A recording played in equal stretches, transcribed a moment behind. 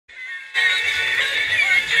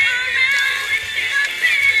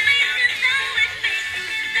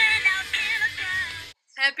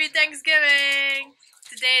Thanksgiving!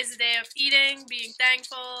 Today is the day of eating, being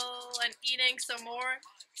thankful, and eating some more.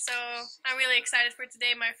 So I'm really excited for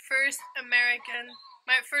today, my first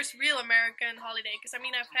real American holiday. Because I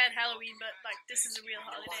mean, I've had Halloween, but like this is a real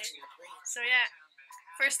holiday. So yeah,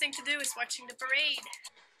 first thing to do is watching the parade.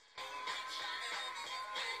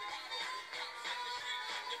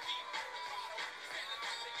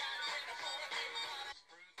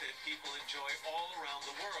 That people enjoy all around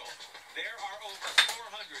the world. There are over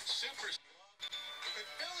 400 super. Could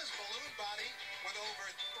fill his balloon body with over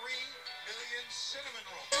 3 million cinnamon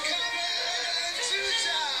rolls.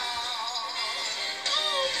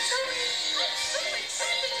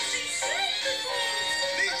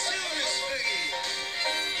 Me too, Miss Piggy.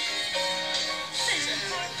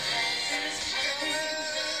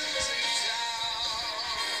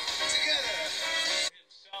 Together.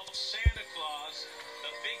 Himself, Santa Claus,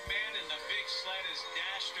 the big man in the big sled has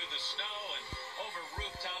dashed through the snow and over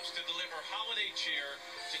rooftops to deliver holiday cheer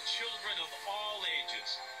to children of all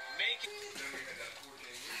ages.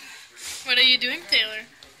 What are you doing, Taylor?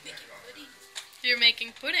 Making pudding. You're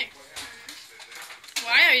making pudding.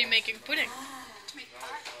 Why are you making pudding? To make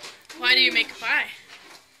pie. Why do you make pie?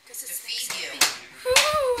 Because it's feed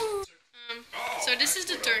you. So this is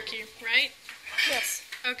the turkey, right? Yes.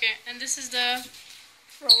 Okay, and this is the...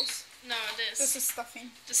 Rolls. No, This is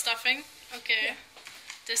stuffing. the stuffing. Okay. Yeah.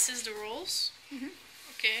 This is the rolls. Mhm.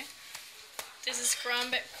 Okay. This is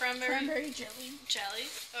cranberry Cranberry jelly. jelly.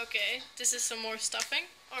 Okay. This is some more stuffing.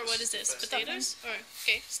 Or what is this? Potatoes? Or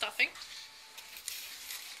okay, stuffing.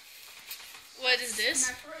 What is this?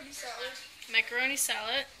 Macaroni salad. Macaroni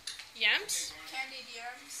salad. Yams. Candied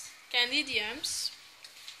yams. Candied yams.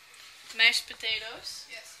 Mashed potatoes.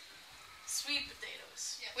 Yes. Sweet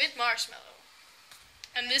potatoes. Yes. With marshmallow.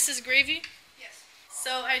 And this is gravy. Yes.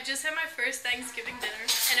 So I just had my first Thanksgiving dinner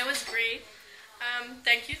and it was great.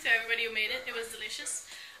 Thank you to everybody who made it. It was delicious.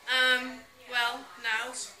 Well,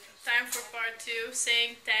 now time for part 2,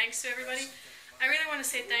 saying thanks to everybody. I really want to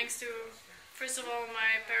say thanks to, first of all,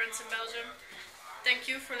 my parents in Belgium. Thank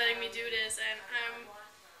you for letting me do this, and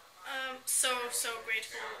I'm so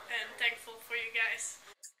grateful and thankful for you guys.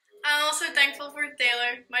 I'm also thankful for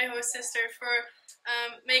Taylor, my host sister, for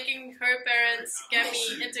making her parents get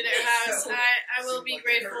me into their house. I will be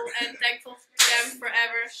grateful and thankful for them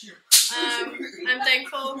forever. I'm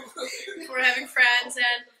thankful for having friends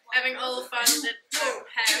and having all the fun that I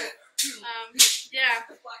have. Yeah,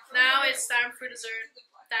 now it's time for dessert,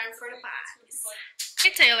 time for the pies.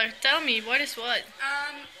 Hey Taylor, tell me, what is what?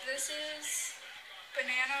 This is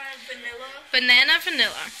banana and vanilla. Banana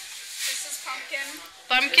vanilla. This is pumpkin.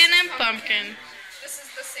 Pumpkin This is and pumpkin. This is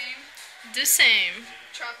the same. The same.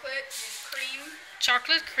 Chocolate, cream,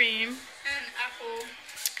 Chocolate cream. and apple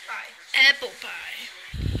pie. Apple pie.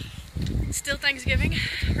 Still Thanksgiving.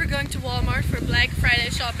 We're going to Walmart for Black Friday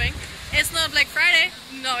shopping. It's not Black Friday.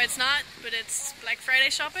 No, it's not. But it's Black Friday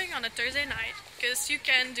shopping on a Thursday night. Because you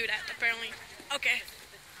can do that, apparently. Okay.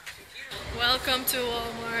 Welcome to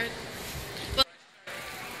Walmart.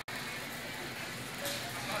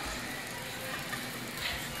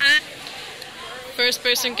 First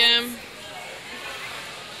person cam.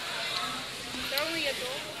 They're only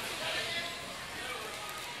adult.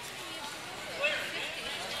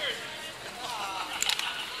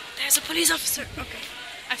 There's a police officer. Okay.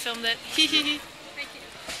 I filmed it. Thank you.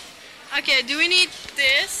 Okay, do we need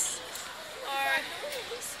this? Or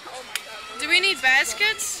Oh my god. do we need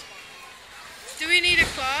baskets? Do we need a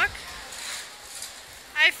clock?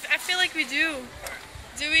 I feel like we do.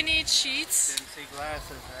 Do we need sheets? Didn't see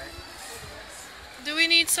glasses, right? Do we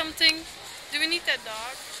need something? Do we need that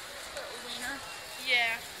dog? Wiener.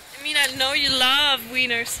 Yeah. I mean, I know you love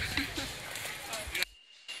wieners.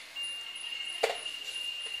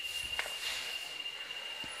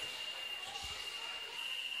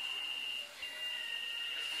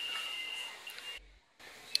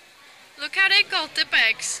 Look how they call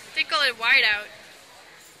Tipex. They call it whiteout.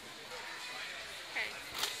 Hey.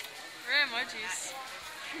 We're emojis.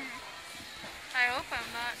 I hope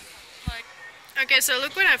I'm not like... Okay, so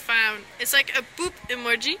look what I found. It's like a poop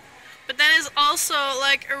emoji, but then it's also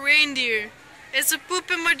like a reindeer. It's a poop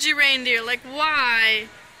emoji reindeer. Like, why?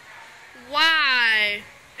 Why?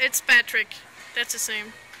 It's Patrick. That's his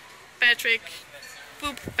name. Patrick.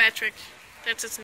 Poop Patrick. That's his name.